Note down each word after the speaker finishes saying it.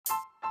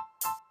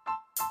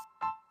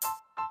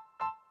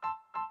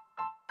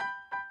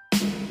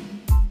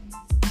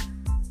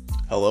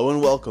Hello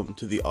and welcome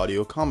to the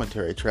audio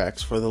commentary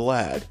tracks for The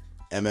Lad,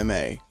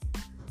 MMA.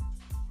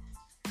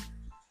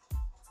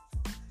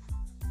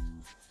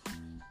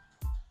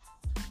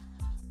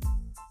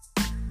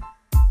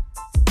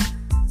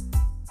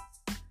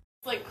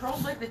 Like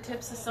curled like the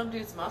tips of some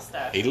dude's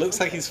mustache. He looks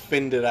like he's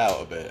thinned it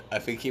out a bit. I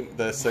think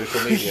the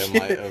social media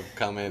might have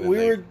come in.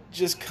 We were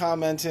just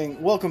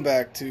commenting. Welcome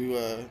back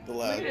to The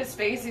Lad. Look at his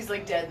face. He's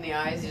like dead in the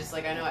eyes. He's just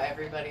like, I know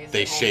everybody's.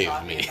 They at home shaved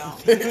talking me.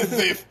 about me.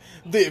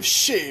 they've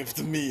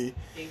shaved me.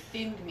 They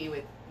thinned me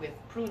with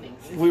pruning.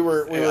 We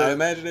were. I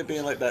imagine it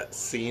being like that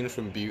scene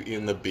from Beauty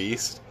and the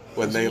Beast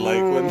when they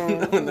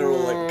when they're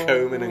all like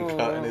combing and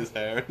cutting his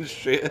hair and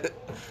shit.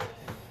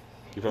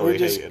 You probably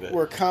hated it.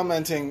 We're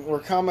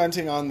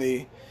commenting on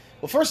the.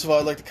 Well, first of all,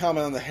 I'd like to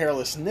comment on the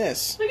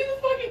hairlessness Look at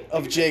the fucking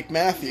of Jake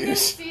Matthews. You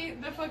see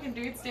the fucking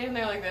dude standing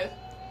there like this.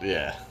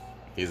 Yeah,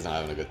 he's not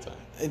having a good time.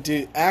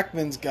 Dude,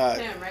 Akman's got.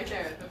 Damn, right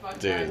there. The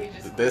fucking guy, he Dude,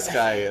 just this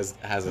guy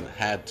hasn't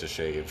had to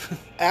shave.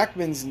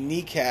 Akman's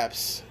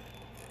kneecaps.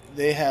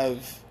 They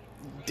have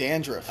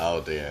dandruff.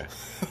 Oh dear.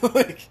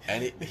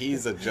 And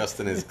he's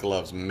adjusting his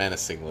gloves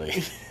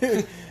menacingly.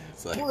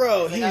 It's like,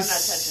 Bro, like, he's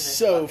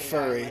so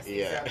furry.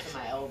 Yeah. Up to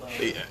my elbow.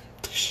 Yeah.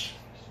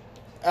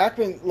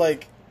 Akman,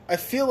 I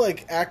feel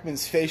like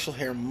Akman's facial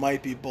hair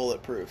might be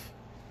bulletproof.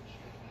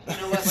 You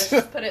know what?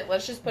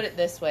 Let's just put it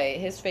this way.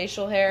 His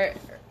facial hair,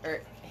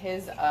 or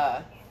his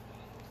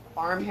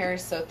arm hair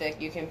is so thick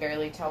you can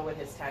barely tell what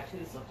his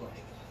tattoos look like.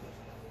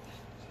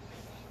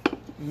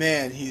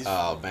 Man, he's.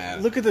 Oh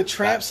man. Look at the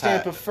tramp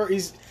stamp of fur.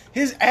 His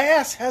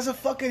ass has a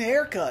fucking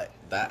haircut.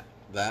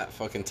 That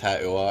fucking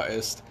tattoo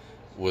artist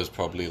was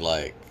probably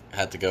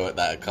had to go at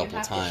that a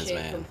couple times, to shave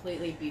man.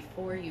 completely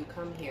before you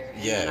come here.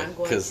 And Yeah, when I'm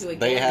going because to again,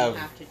 they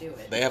have to do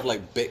it. They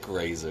have Bic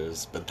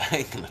razors, but that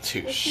ain't gonna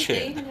do They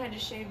shit. even had to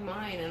shave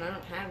mine, and I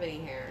don't have any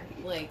hair.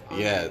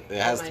 It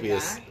has to be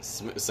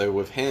so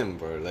with him,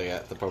 bro. They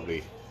have to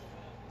probably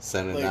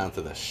send him down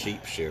to the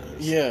sheep shearers.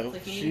 Yeah, you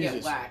need to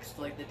get waxed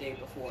the day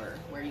before,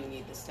 where you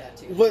need this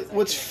tattoo.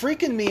 What's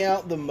freaking me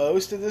out the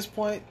most at this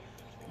point,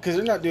 because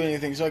they're not doing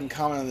anything, so I can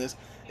comment on this,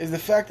 is the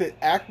fact that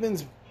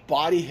Akman's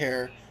body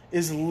hair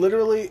is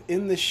literally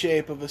in the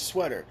shape of a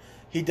sweater.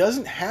 He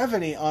doesn't have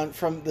any on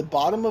from the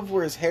bottom of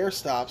where his hair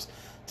stops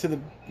to the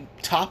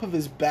top of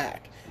his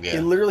back. Yeah. He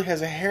literally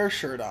has a hair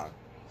shirt on.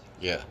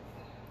 Yeah.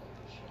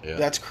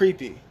 That's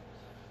creepy.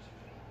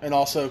 And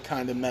also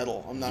kind of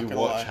metal. I'm not going to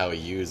lie. You watch how he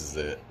uses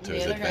it to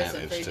his advantage, The other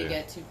guy's afraid to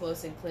get too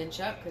close and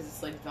clinch up because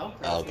it's like Velcro.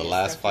 Oh, the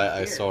last fight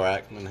I saw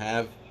Akman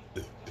have,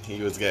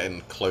 he was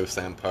getting close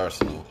and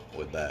personal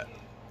with that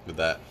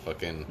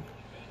fucking.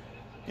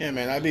 Yeah,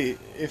 man.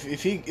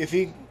 If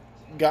he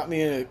got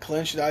me in a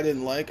clinch that I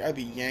didn't like, I'd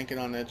be yanking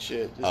on that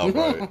shit. Oh,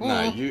 bro.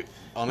 Nah,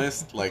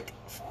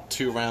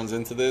 2 rounds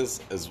into this,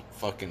 as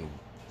fucking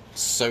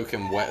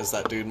soaking wet as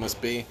that dude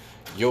must be,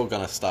 you're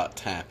gonna start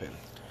tapping.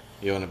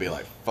 You're gonna be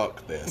like,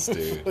 fuck this,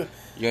 dude.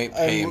 You ain't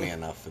paying me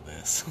enough for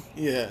this.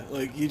 Yeah,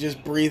 you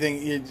just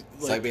breathing. It's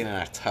like being in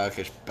a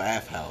Turkish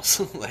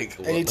bathhouse.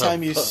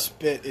 Anytime you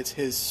spit, it's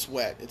his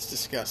sweat. It's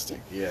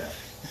disgusting. Yeah.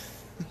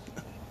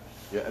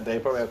 Yeah, they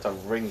probably have to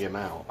wring him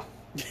out.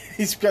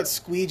 He's got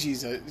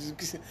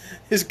squeegees.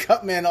 His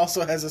cut man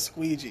also has a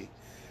squeegee.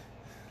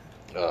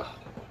 Ugh.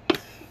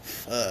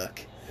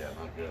 Fuck. Yeah,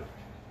 not good.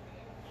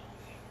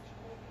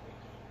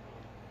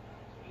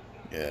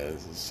 Yeah,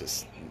 it's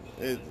just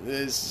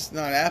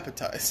not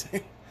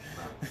appetizing.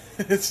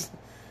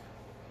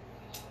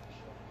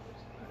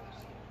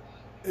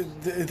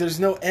 There's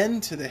no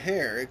end to the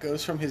hair. It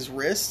goes from his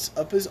wrists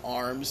up his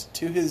arms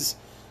to his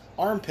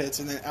armpits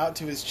and then out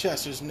to his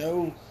chest. There's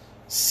no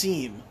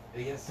seam.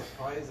 He has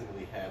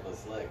surprisingly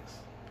hairless legs.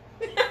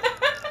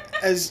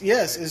 As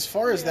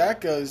far as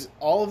that goes,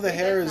 all of the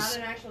hair is. That's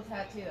not an actual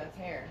tattoo. That's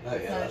hair. No,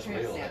 That's yeah, not that's a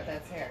tramp real stamp. hair.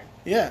 That's hair.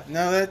 Yeah,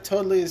 no, that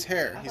totally is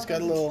hair. He's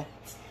got a little.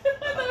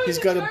 He's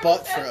got a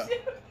butt fro.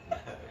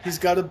 He's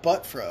got a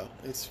butt fro.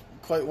 It's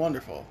quite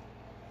wonderful.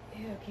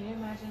 Ew, can you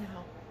imagine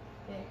how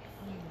thick?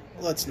 Oh my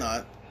God. Let's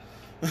not.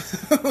 Has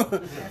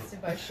to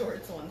buy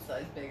shorts one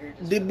size bigger.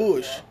 The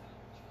bush.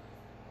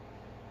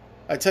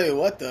 I tell you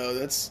what, though,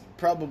 that's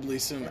probably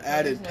some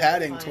added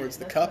padding towards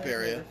the cup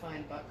area. Never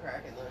find butt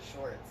crack in those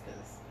shorts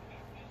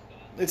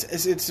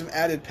because it's some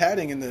added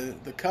padding in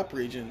the cup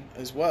region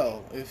as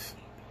well.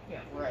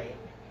 Yeah, right.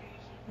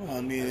 Well,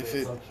 I mean,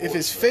 if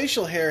his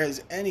facial hair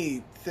has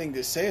anything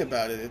to say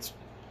about it, it's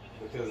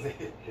because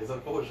it's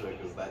unfortunate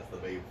because that's the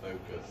main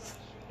focus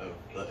of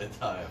the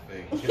entire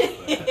thing.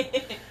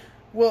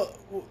 Well,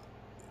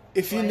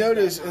 if you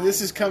notice, and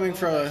this is coming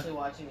from actually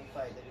watching me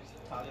fight, they're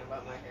just talking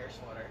about my hair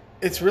sweater.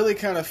 It's really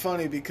kind of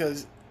funny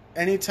because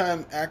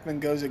anytime Akman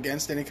goes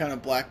against any kind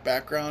of black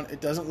background, it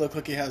doesn't look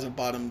like he has a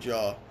bottom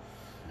jaw.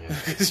 Yeah.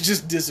 It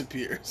just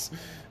disappears.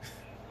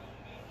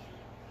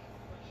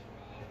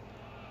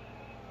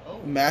 Oh.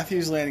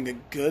 Matthews landing a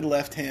good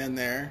left hand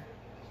there.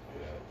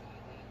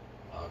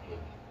 Yeah. Akman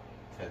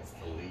tends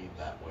to lead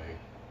that way.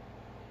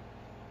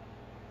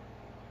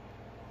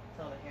 It's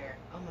all the hair.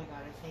 Oh my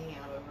God, it's hanging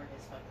out over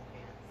his fucking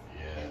pants.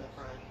 Yeah. in the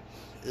front.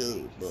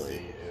 Oh boy.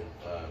 See,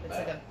 It's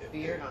like a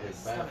beard on his if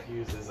stomach.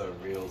 Matthews is a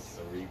real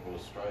cerebral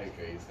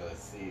striker, he's gonna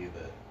see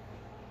that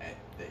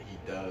he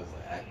does.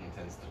 Like, Akman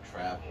tends to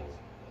travel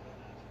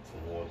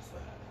towards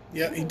that,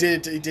 Yeah, he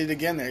did. He did it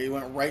again there. He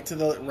went right to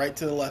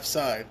the left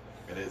side.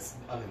 but it's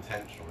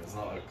unintentional. It's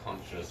not a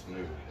conscious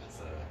move. It's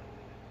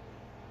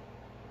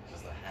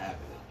just a habit.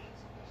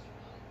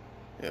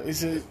 Yeah,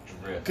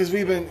 because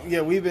we've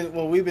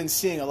been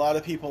seeing a lot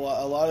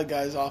of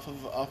guys off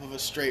of a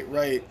straight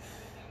right.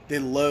 They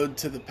load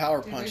to the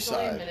power Dude, punch there's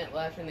side. only a minute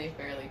left and they've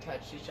barely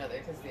touched each other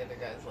because the other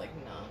guy's like,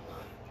 no, I'm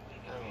not.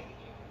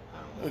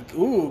 I don't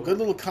know. Ooh, good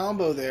little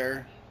combo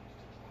there.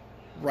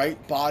 Right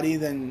body,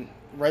 then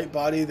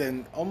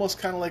almost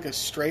kind of like a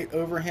straight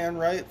overhand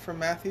right from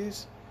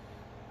Matthews.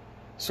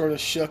 Sort of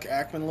shook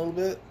Akman a little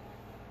bit.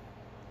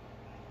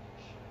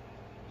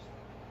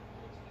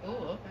 Oh,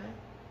 okay.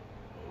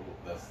 Oh,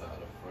 that's not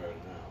a third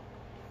now.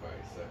 5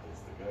 seconds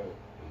to go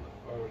in the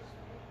first.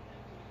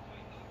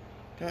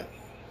 Okay.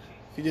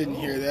 If you didn't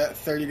hear that,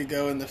 30 to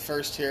go in the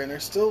first here, and they're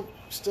still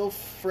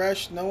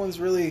fresh. No one's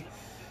really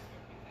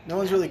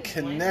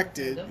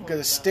connected. We've got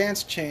a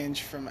stance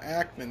change from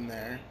Akman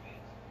there,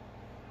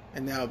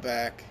 and now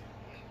back.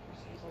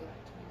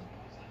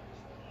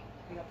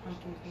 We got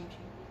pumpkin cream cheese.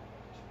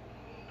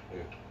 Who?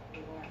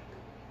 Black.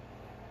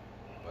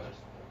 What?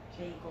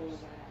 Bagel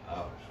black.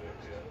 Oh shit,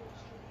 yeah.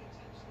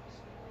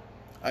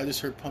 I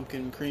just heard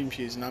pumpkin and cream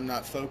cheese, and I'm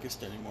not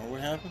focused anymore.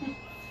 What happened?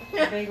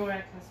 Bagel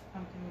rack has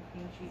pumpkin and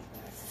cream cheese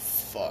black.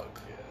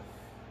 Fuck.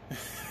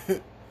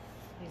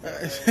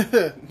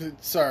 Yeah.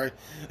 Sorry.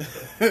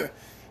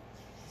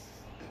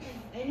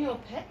 Annual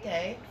pet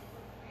day.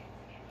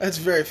 That's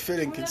very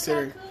fitting Oh, that's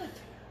considering.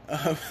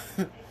 not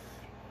good.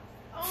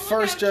 Oh,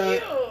 First look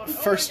how round- cute.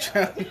 first Oh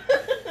my round. God.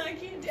 I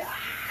can't do-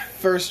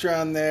 First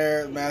round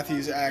there,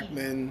 Matthews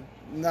Akman.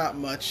 Not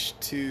much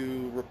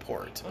to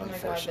report, Oh my god,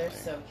 unfortunately.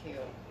 they're so cute.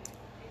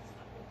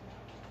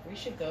 We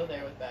should go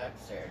there with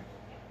Baxter.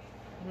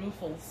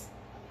 Ruffles.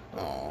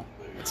 Oh,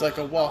 it's like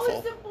a Oh, waffle.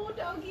 it's a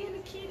bulldoggy and a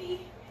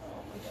kitty.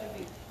 Oh my Should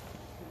be god.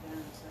 put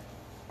down a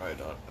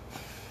second. Right on.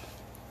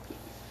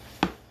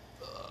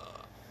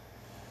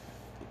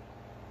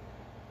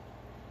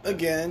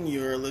 Again,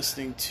 you're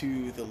listening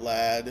to The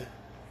Lad,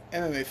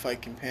 MMA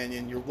Fight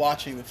Companion. You're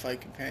watching The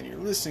Fight Companion.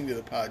 You're listening to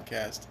the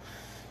podcast.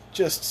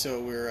 Just so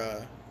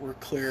we're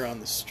clear on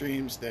the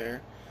streams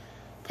there.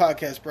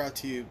 Podcast brought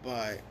to you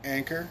by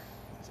Anchor.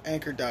 It's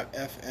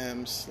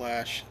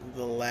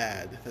anchor.fm/The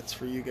Lad. That's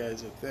for you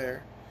guys up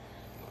there.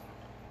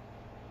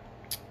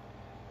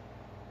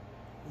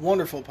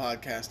 Wonderful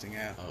podcasting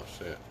app. Oh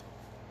shit.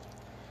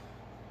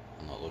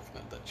 I'm not looking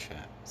at the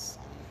chats.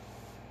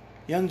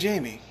 Young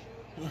Jamie.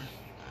 I know.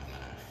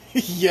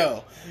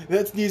 Yo,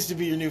 that needs to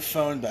be your new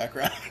phone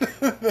background.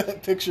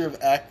 That picture of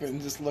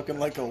Akman just looking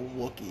like a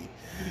Wookiee.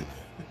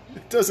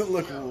 It doesn't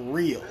look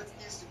real.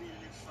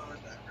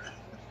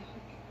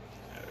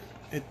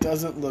 It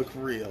doesn't look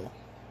real.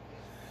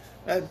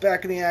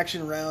 Back in the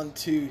action, round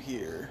 2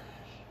 here.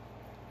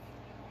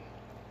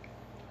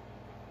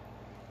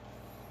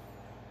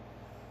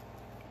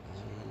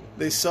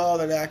 They saw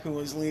that Akman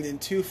was leaning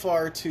too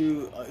far on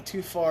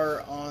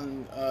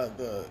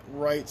the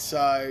right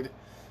side,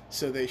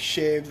 so they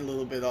shaved a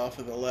little bit off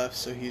of the left,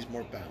 so he's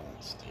more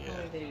balanced. Yeah.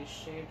 Probably they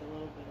just shaved a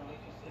little bit off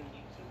of him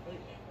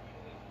completely.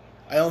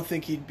 I don't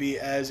think he'd be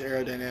as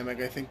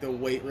aerodynamic. I think the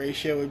weight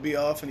ratio would be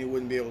off, and he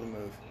wouldn't be able to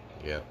move.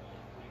 Yep.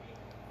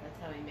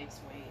 That's how he makes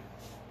weight.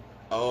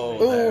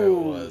 Oh, there it Ooh,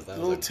 was. That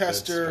little was a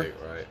tester. good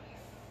straight right.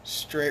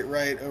 Straight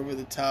right over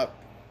the top,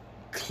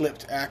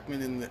 clipped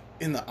Akman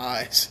in the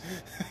eyes.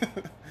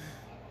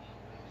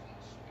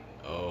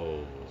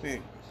 Oh. I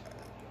mean,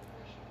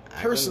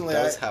 Akman personally,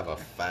 does I- have a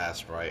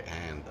fast right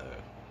hand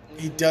though.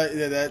 he does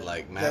that.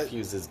 Like that-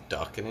 Matthews is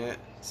ducking it,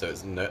 so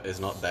it's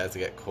not there to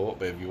get caught.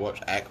 But if you watch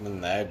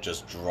Akman there,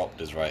 just dropped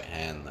his right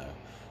hand though.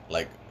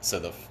 Like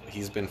so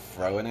he's been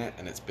throwing it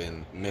and it's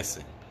been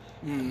missing,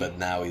 but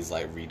now he's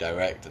like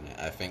redirecting it.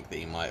 I think that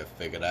he might have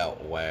figured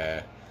out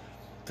where,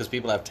 because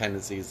people have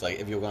tendencies like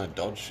if you're going to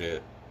dodge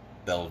shit,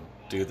 they'll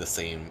do the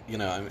same. You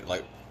know, I mean,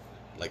 like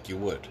you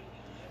would,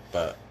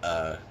 but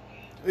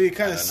you I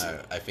kind of don't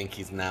know. I think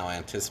he's now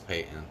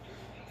anticipating,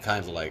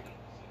 kind of like,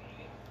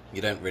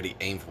 you don't really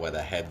aim for where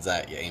their head's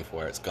at. You aim for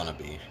where it's gonna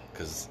be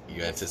because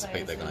you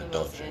anticipate they're gonna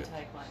dodge it.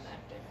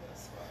 Anticlimactic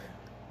this far.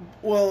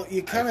 Well,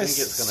 you I kind of think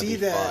it's gonna see be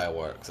that.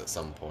 fireworks at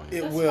some point.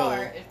 It Thus will.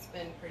 far, it's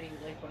been pretty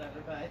like whatever,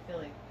 but I feel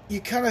like You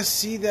kind of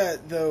see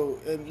that though.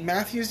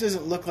 Matthews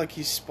doesn't look like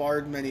he's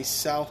sparred many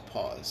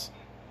southpaws.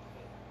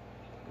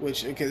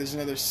 Which there's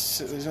another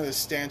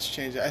stance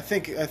change. I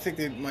think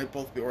they might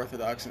both be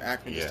orthodox, and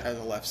Akman just Yeah. has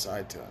a left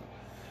side to him.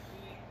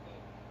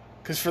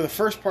 Because for the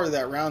first part of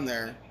that round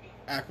there,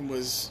 Akman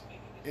was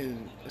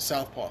in a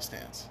southpaw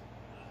stance,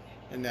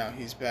 and now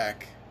he's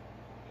back.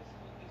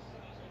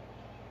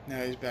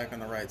 Now he's back on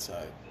the right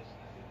side,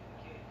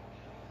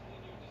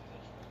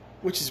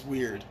 which is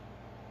weird.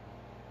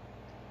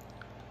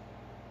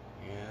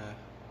 Yeah.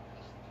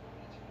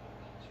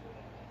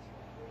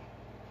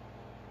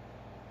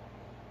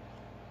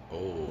 Oh,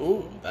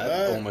 Ooh,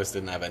 that almost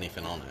didn't have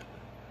anything on it.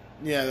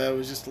 Yeah, that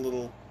was just a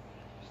little.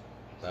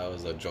 That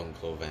was a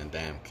Jean-Claude Van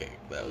Damme kick.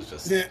 That was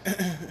just Yeah.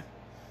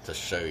 to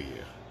show you.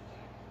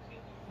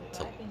 I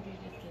think you're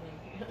just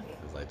kidding.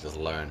 It's like just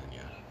learning you.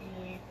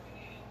 Yeah.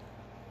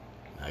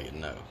 Now you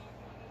know.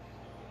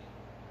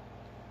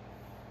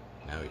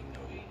 Now you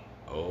know.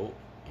 Oh,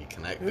 he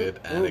connected,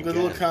 and Ooh, again, good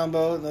little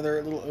combo.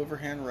 Another little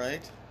overhand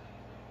right.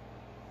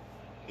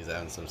 he's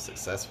having some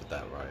success with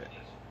that right.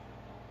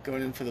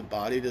 Going in for the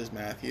body does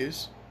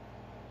Matthews.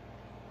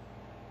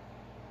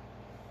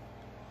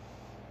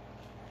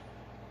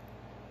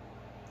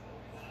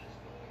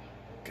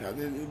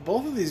 God,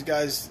 both of these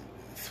guys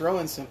throw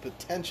in some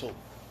potential,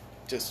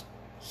 just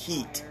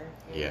heat. Fire,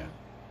 Yeah.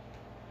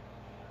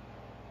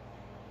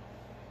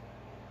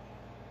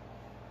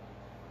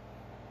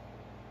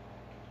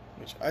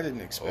 Which I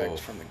didn't expect Oh.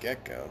 from the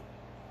get-go.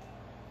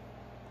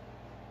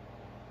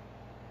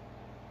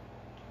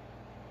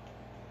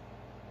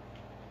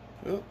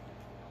 Oh,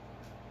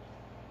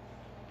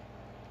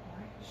 Why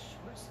are his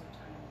shorts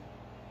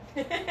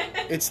so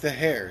tiny? it's the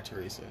hair,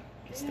 Teresa.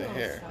 It's the Ew,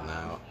 hair.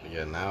 stop.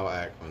 Now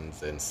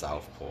Akman's in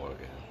Southpaw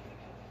again.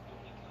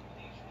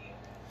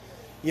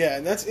 Yeah,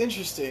 and that's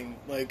interesting.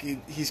 Like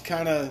he's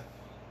kind of.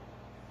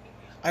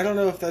 I don't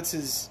know if that's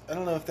his. I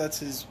don't know if that's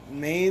his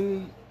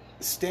main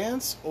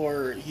stance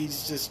or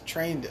he's just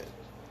trained it.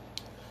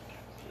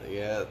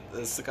 Yeah,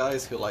 there's the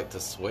guys who like to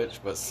switch,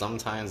 but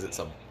sometimes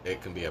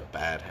it can be a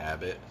bad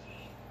habit.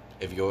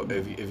 If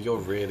you're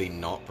really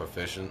not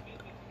proficient,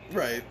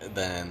 Right.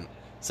 then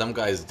some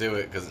guys do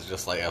it because it's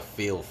just like a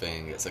feel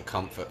thing. It's a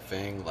comfort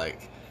thing,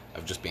 like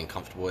of just being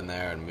comfortable in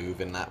there and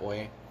moving that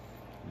way.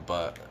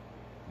 But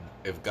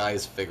if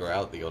guys figure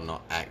out that you're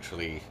not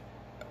actually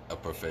a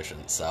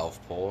proficient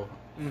southpaw,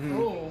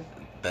 Cool.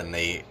 then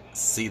they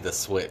see the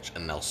switch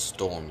and they'll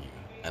storm you,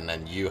 and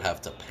then you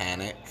have to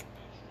panic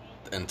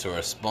and to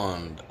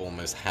respond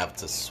almost have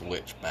to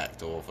switch back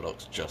to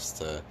orthodox just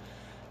to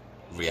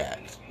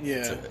react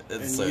Yeah, to it.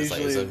 and It's it's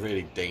a usually-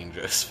 really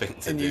dangerous thing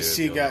to And do. you if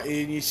see you're not-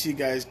 you see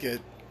guys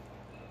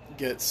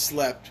get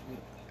slept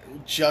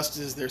just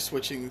as they're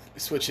switching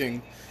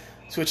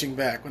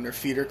back when their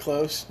feet are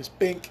close. Just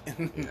bink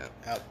and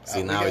Yeah. out. See,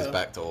 out we now he's go.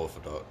 back to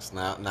orthodox.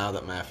 Now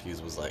that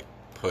Matthews was like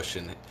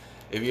pushing.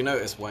 If you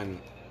notice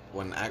when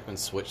Akman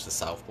switched to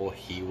southpaw,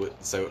 he would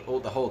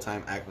the whole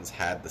time Akman's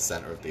had the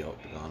center of the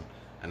octagon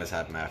and has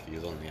had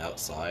Matthews on the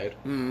outside.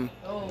 Mm.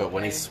 Oh, But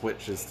when he okay.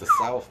 switches to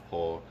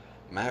southpaw,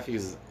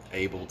 Matthews is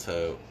able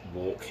to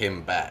walk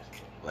him back,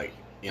 like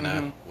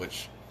Mhm.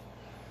 which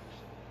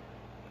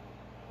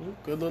Ooh,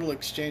 good little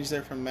exchange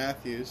there from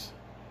Matthews.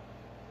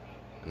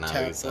 now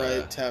Tap he's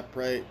right, tap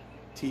right,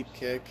 teep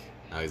kick,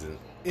 now he's in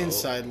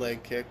inside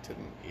leg kick to.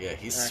 Yeah,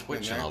 he's Akman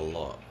switching there. a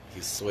lot.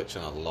 He's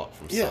switching a lot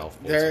from Yeah,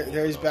 southpaw. there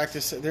to he's back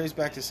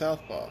orthodox. to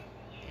southpaw.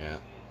 Yeah,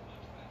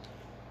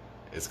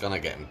 it's gonna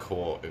get him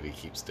caught if he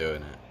keeps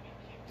doing it.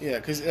 Yeah,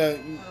 because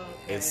Okay.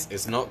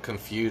 It's not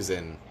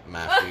confusing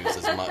Matthews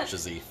as much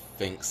as he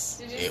thinks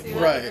Did you it see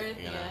would. that Right. over at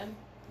the You know. end?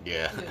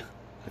 Yeah. Yeah.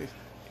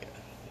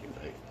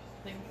 Like,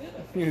 Like,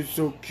 good. you're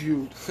so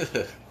cute.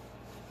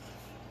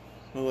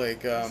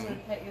 Like I just want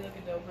to pet you like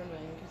a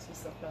Doberman because you're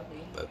so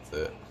fluffy. that's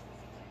it.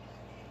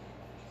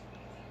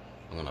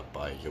 I'm gonna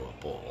buy you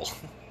a ball.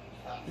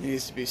 it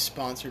needs to be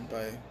sponsored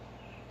by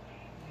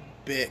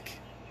Bic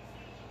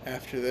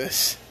after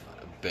this.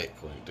 Bic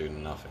won't do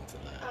nothing to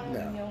that. I'm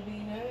No. your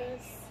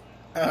Venus.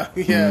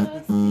 Yeah.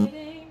 Just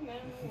kidding, man,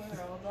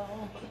 we're all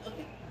alone.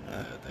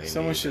 They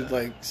Someone need should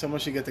that. someone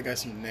should get the guy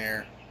some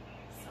nair.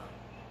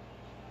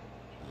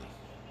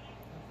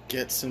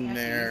 Get some You have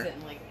to use nair. it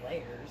in like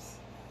layers.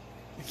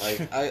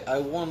 Like I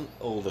want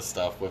all the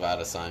stuff with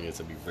Adesanya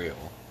to be real.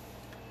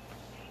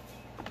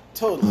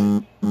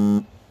 Totally.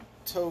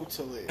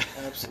 Totally.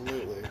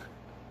 Absolutely.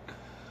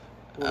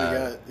 What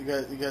do you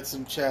got? You got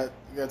some chat.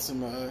 You got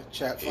some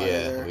chat fire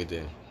Yeah, there. we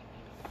do.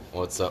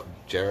 What's up,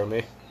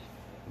 Jeremy?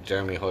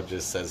 Jeremy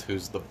Hodges says,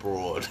 "Who's the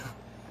broad?"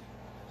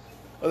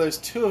 Oh, there's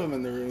two of them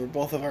in the room. They're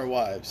both of our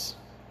wives.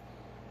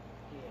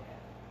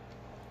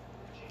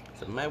 Yeah.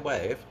 Is it my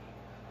wave?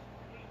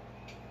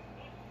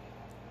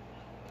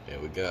 Here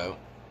we go.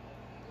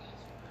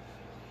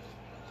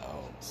 Oh,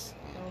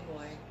 Oh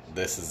boy.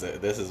 this is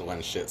it. This is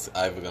when shit's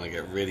either gonna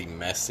get really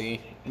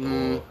messy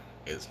or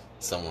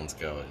someone's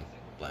going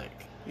like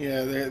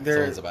Yeah, they're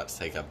someone's about to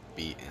take a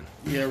beating.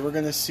 yeah. We're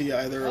gonna see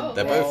either a Oh,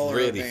 They're brawl both or a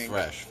really bank.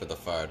 fresh for the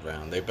third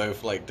round. They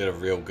both like did a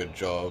real good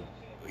job.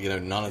 You know,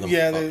 none of them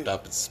Yeah, fucked they-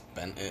 up and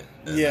spent it.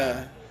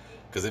 Yeah.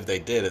 Because if they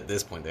did at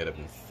this point, they'd have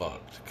been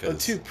fucked. The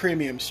 'Cause- two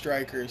premium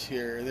strikers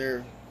here.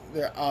 They're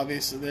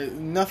obviously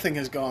nothing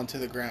has gone to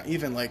the ground.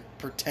 Even like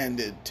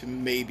pretended to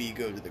maybe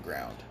go to the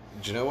ground.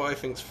 Do you know what I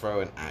think's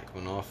throwing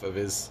Akman off of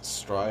his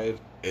stride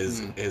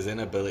is his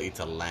inability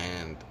to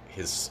land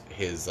his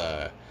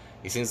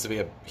he seems to be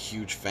a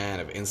huge fan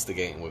of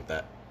instigating with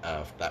that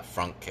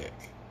front kick.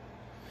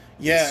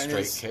 Yeah, His and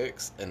straight his-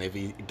 kicks, and if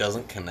he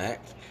doesn't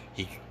connect,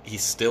 he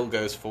still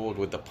goes forward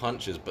with the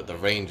punches, but the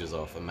range is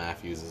off, and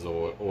Matthews is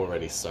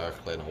already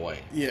circling away.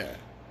 Yeah.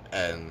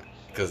 And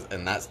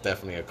and that's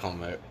definitely a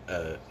combo,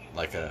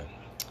 like a,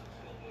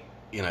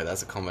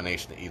 that's a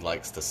combination that he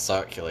likes to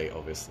circulate,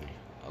 obviously,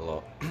 a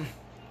lot.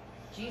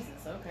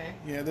 Jesus, okay.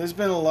 Yeah, there's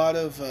been a lot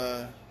of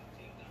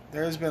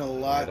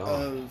Right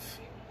on.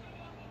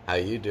 How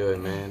you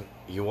doing, man?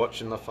 You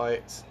watching the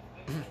fights?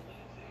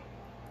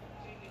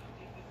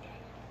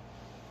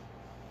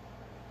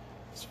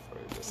 Let's throw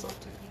this up.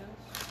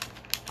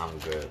 I'm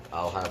good.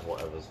 I'll have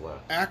whatever's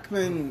left.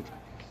 Akman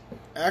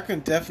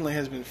definitely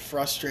has been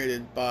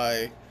frustrated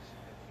by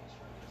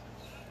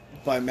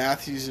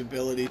Matthew's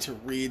ability to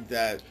read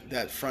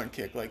that front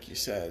kick, like you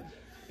said.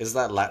 Is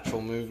that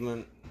lateral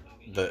movement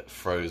that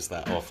throws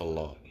that off a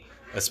lot,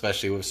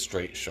 especially with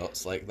straight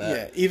shots like that?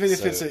 Yeah, even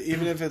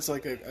if it's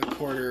like a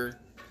quarter,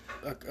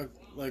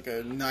 like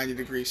a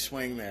 90-degree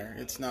swing there,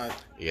 it's not.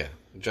 Yeah,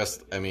 turns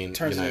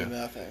into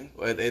nothing.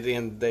 At the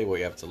end of the day, what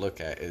you have to look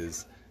at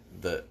is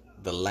the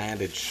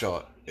landed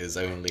shot is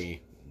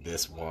only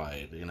this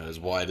wide, as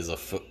wide as a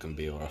foot can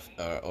be or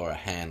a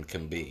hand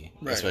can be,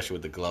 right. Especially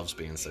with the gloves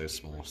being so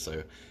small.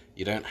 So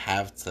you don't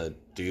have to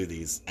do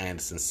these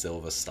Anderson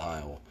Silva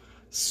style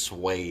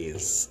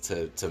sways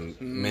to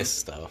miss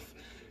stuff.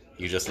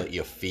 You just let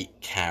your feet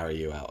carry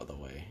you out of the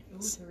way. Ooh,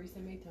 Teresa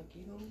made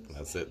taquitos.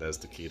 That's it. There's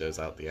taquitos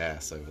out the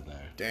ass over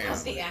there. Damn.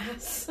 Out the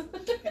ass.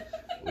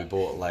 We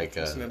bought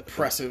it's an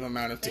impressive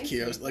amount of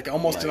taquitos, like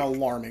almost an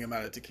alarming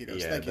amount of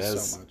taquitos. Yeah, Thank you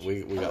so much.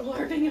 We got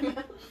alarming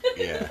amount.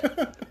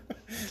 Yeah,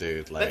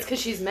 dude. Like that's because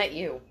she's met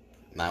you.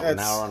 Now we're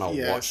on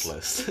a watch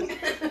list. Now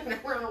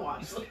we're on a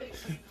watch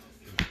list.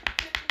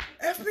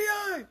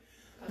 FBI.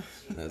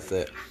 That's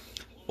it.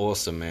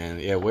 Awesome, man.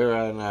 Yeah,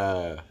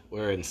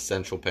 we're in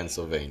central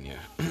Pennsylvania.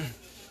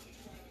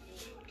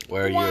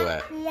 Where are you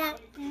at?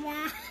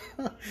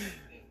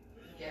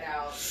 Get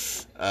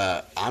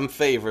out. I'm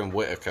favoring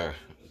Whitaker,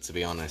 to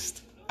be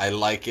honest. I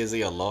like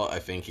Izzy a lot. I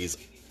think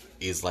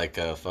he's like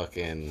a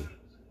fucking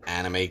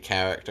anime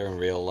character in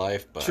real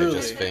life, but Truly.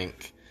 I just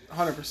think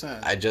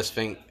 100%. I just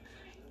think,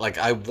 like,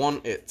 I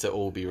want it to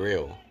all be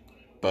real,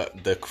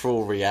 but the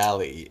cruel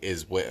reality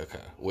is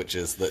Whitaker, which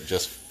is that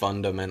just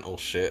fundamental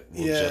shit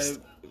will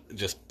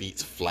just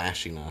beats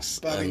flashiness.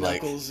 Bobby and,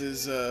 like, Knuckles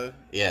is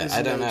yeah, is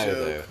I don't no know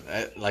joke.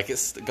 though. Like,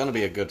 it's gonna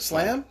be a good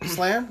Slam? fight.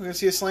 Slam? We're gonna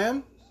see a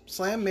slam?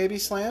 Slam? Maybe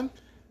slam?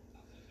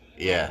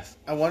 Yeah.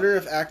 I wonder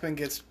if Akman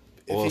gets.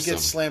 If he Awesome.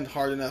 gets slammed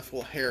hard enough,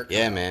 will hair come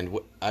Yeah, out. man.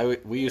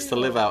 We used to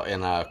live out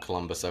in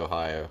Columbus,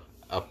 Ohio,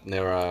 up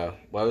near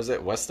what was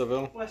it,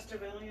 Westerville?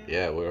 Westerville, yeah.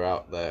 Yeah, we were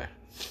out there.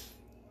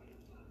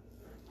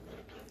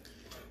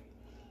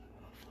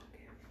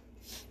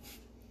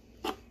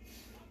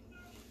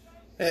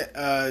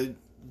 Hey,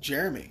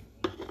 Jeremy,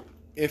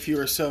 if you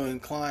are so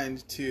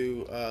inclined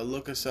to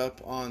look us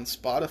up on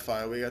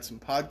Spotify, we got some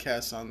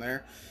podcasts on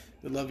there.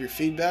 We'd love your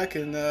feedback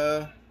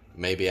and.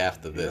 Maybe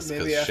after this,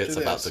 maybe because after shit's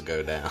this. about to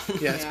go down.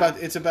 Yeah,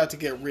 it's about to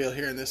get real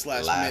here in this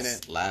last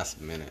minute.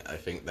 Last minute, I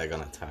think they're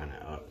gonna turn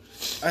it up.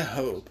 I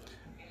hope.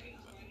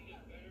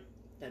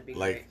 That'd be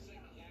Like, great.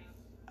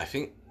 I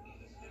think.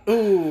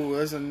 Ooh,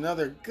 there's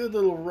another good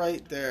little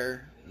right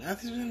there.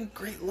 Matthew's been having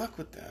great luck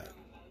with that.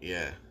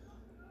 Yeah.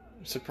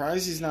 I'm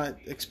surprised he's not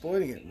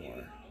exploiting it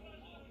more.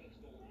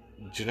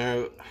 Do you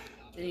know?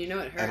 And you know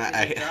it hurts. And if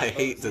I you drop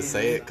hate both. to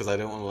say it because I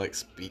don't want to like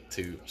speak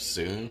too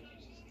soon,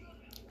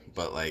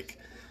 but like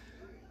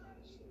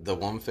the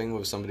one thing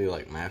with somebody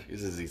like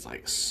Matthews is he's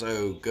like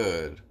so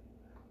good,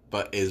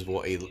 but is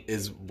what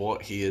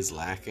he is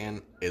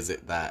lacking is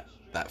it that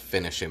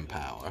finishing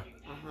power.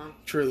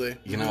 Truly.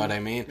 You know what I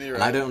mean? You're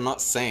And right. I'm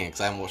not saying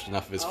because I haven't watched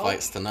enough of his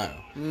fights to know,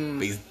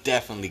 but he's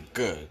definitely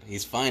good.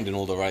 He's finding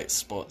all the right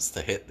spots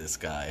to hit this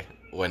guy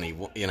when he,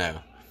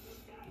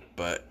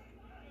 but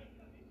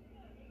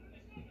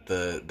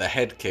the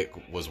head kick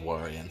was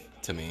worrying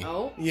to me.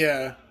 Oh?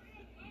 Yeah,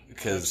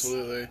 Because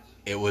absolutely.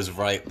 it was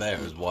right there,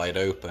 it was wide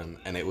open,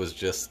 and it was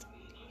just,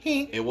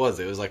 it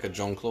was like a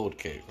Jean-Claude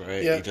kick,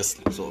 right? Yeah. He just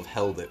sort of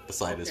held it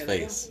beside his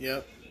Okay, face.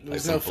 Yep. Like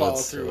There's some no blood follow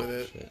through syrup with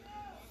it. shit.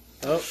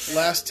 Oh,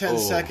 last 10 Oh.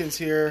 seconds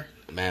here.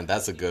 Man,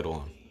 that's a good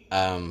one.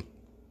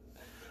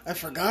 I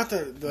forgot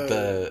that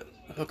the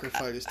Hooker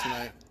fight is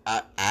tonight.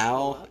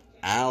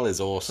 Al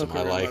is awesome. Hooker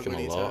I and like him a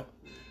Lagunita. lot.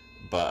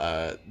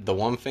 But the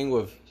one thing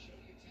with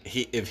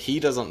if he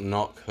doesn't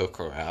knock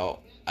Hooker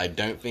out, I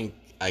don't think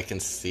I can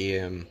see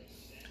him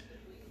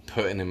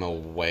putting him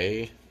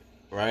away,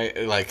 right?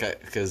 Like,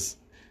 because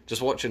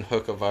just watching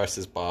Hooker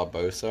versus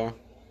Barbosa,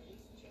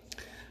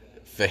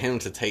 for him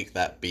to take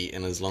that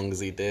beating as long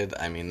as he did,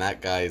 I mean,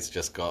 that guy's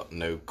just got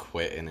no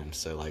quit in him.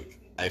 So, like,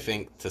 I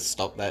think to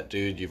stop that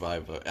dude, you've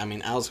either... I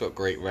mean, Al's got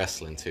great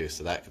wrestling, too,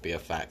 so that could be a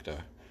factor.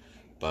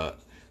 But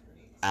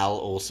Al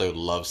also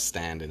loves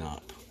standing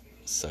up,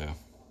 so...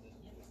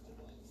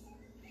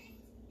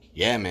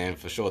 Yeah, man,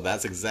 for sure.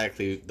 That's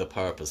exactly the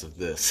purpose of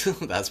this.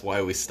 That's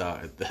why we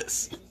started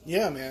this.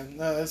 Yeah, man.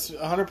 No, that's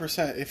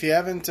 100%. If you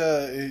haven't,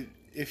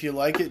 if you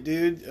like it,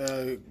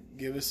 dude,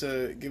 give us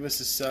a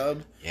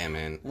sub. Yeah,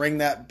 man. Ring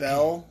that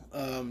bell,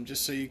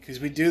 just so because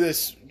we do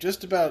this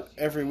just about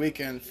every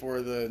weekend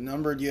for the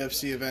numbered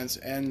UFC events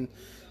and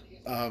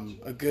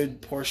a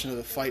good portion of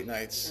the fight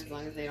nights. As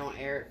long as they don't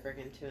air at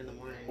friggin' 2 in the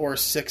morning. Or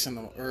 6 in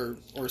the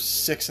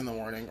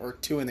morning, or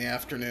 2 in the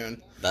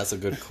afternoon. That's a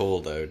good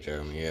call, though,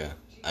 Jeremy. Yeah,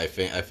 I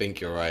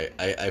think you're right.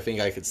 I think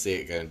I could see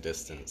it going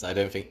distance. I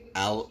don't think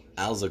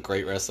Al's a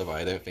great wrestler, but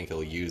I don't think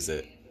he'll use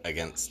it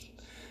against.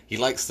 He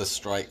likes to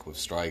strike with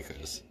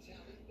strikers,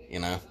 you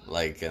know.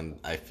 And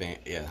I think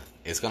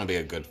it's gonna be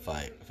a good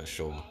fight for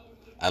sure.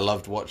 I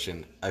loved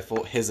watching. I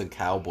thought his and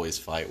Cowboy's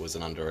fight was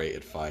an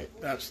underrated fight.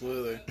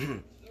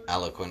 Absolutely.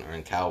 Alaquinta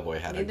and Cowboy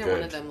had Neither a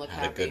one of them look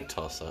good happy.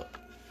 toss up.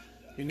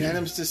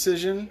 Unanimous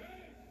decision.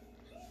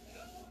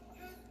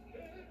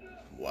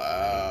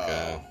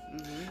 Wow.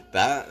 Okay.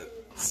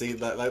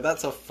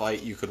 That's a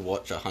fight you could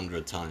watch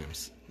 100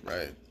 times.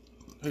 Right.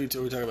 Who are we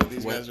talking about?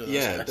 These guys or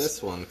those guys?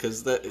 This one,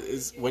 because that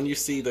is when you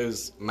see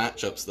those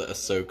matchups that are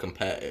so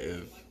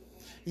competitive.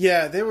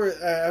 Yeah, they were.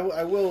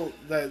 I will.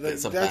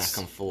 It's a that's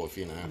back and forth,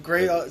 you know.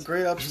 great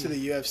ups to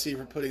the UFC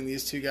for putting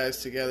these two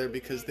guys together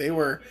because they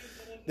were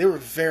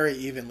very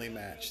evenly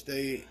matched.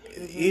 They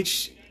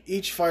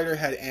each fighter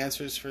had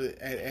answers for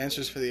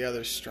the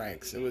other's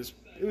strengths. It was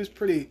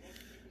pretty.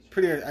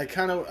 I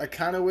kind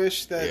of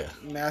wish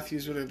that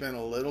Matthews would have been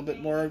a little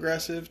bit more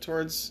aggressive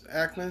towards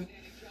Akman.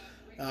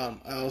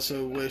 I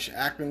also wish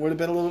Akman would have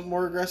been a little bit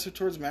more aggressive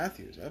towards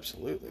Matthews.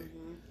 Absolutely.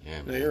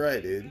 Yeah, No, you're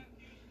right, dude.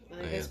 I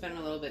think they spent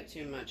a little bit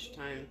too much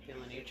time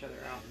feeling each other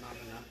out, not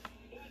enough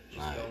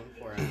just going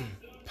for it.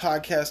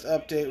 Podcast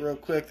update real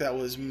quick. That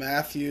was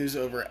Matthews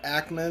over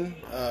Akman.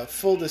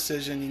 Full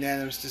decision,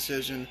 unanimous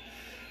decision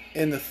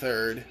in the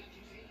third.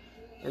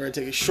 We're going to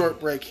take a short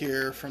break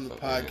here from the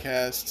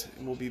podcast.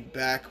 And we'll be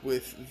back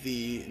with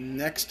the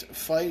next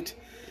fight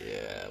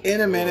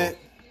in a minute.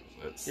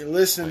 You're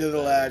listening to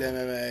The Lad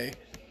MMA.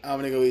 I'm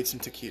going to go eat some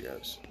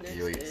taquitos.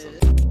 You eat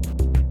some.